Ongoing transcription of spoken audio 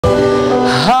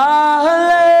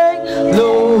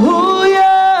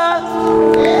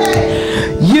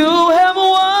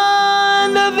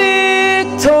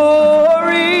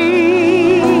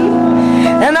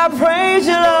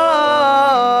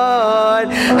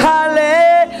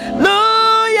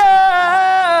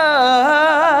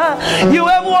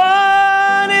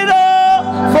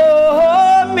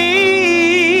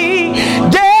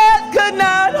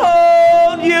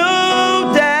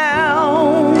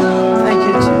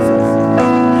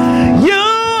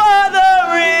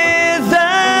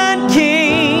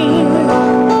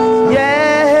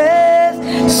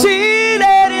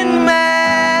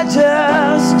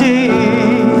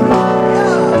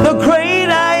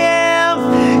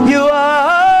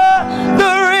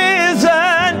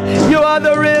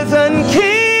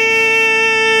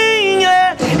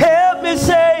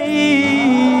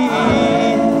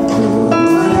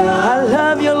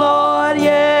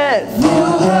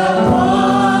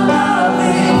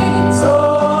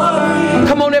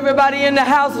in the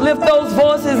house, lift those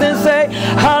voices and say,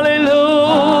 hallelujah.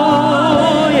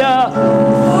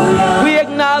 We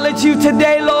acknowledge you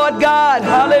today, Lord God.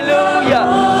 Hallelujah.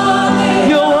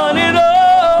 You want it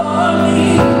all.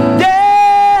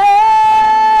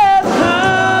 Death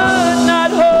could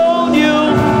not hold you.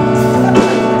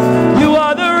 You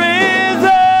are the reason.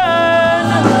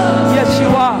 Yes, you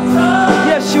are.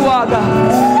 Yes, you are, God.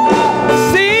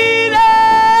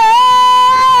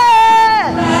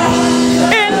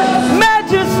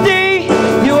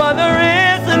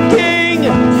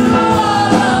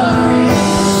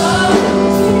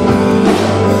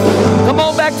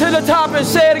 To the top and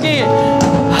say it again.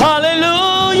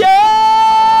 Hallelujah.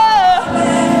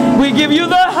 We give you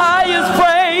the highest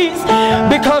praise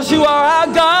because you are our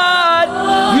God.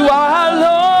 You are our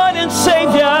Lord and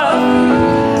Savior.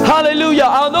 Hallelujah.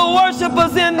 All the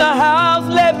worshipers in the house,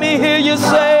 let me hear you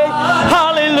say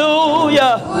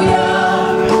hallelujah.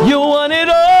 You want it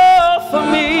all for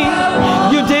me.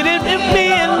 You did it with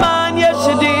me in mind. Yes,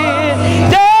 you did.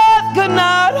 Death could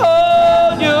not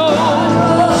hold you.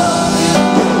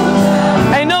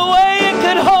 Ain't no way it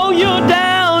could hold you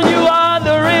down. You are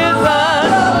the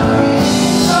reason.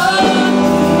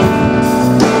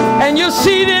 And you're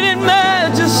seated in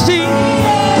majesty.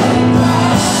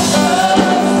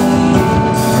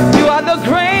 You are the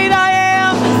great I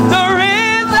am, the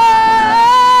reason.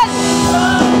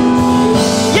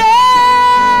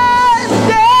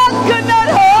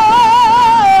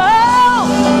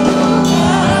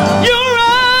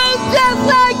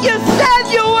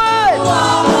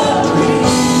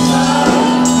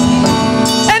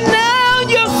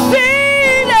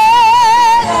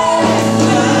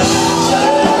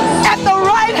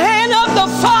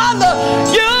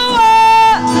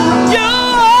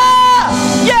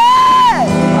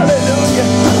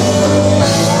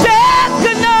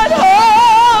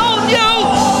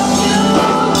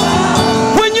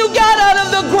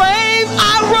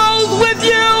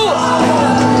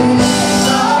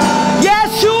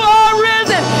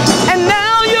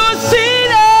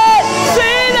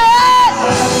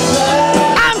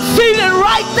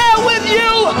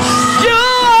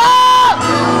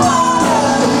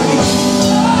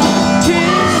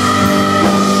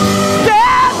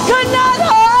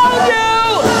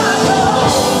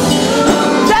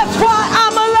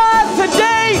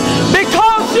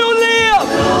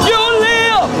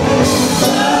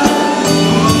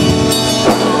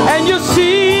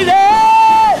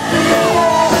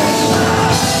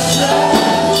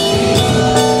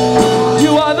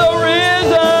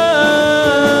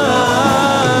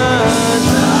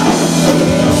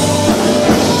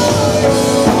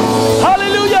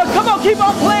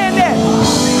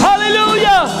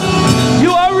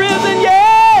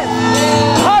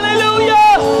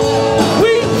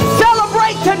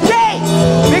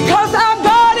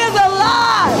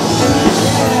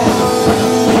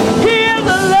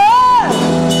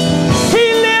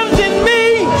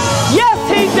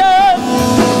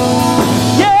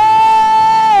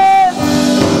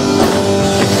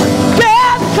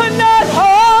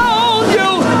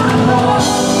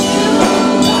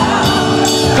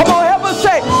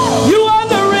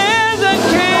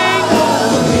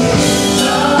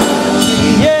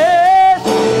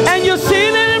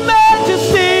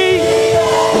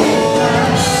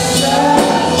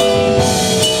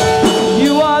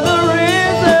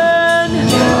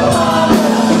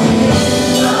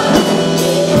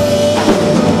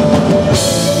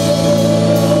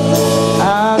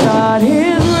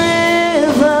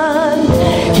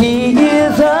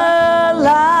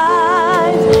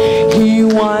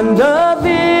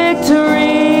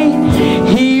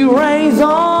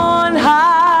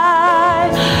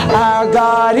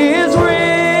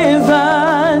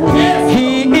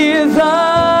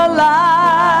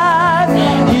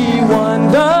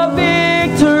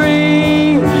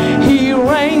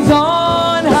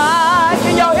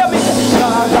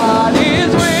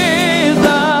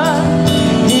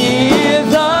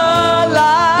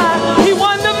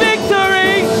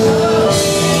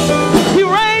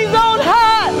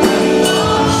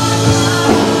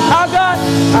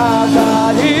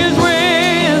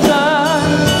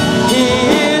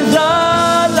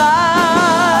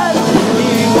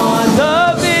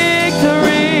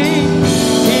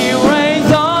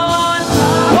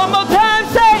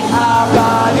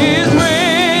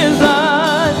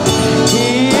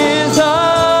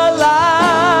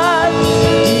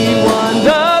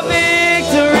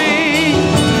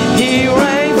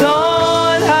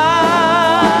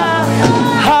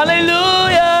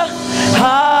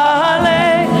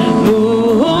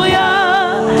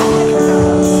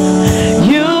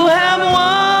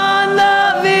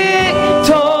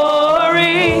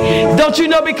 Don't you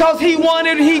know because He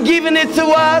wanted, He given it to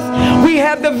us, we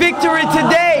have the victory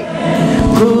today.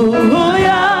 Ooh,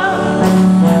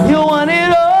 yeah. You want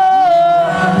it all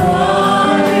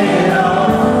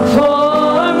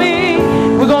for me.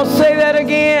 We're going to say that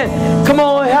again. Come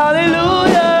on,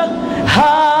 hallelujah.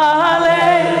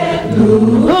 Hallelujah.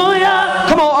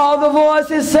 Come on, all the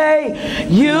voices say,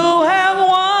 you have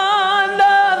won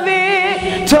the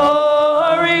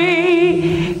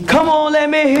victory. Come on, let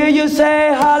me hear you say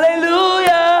hallelujah.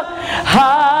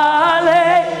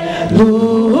 Hallelujah.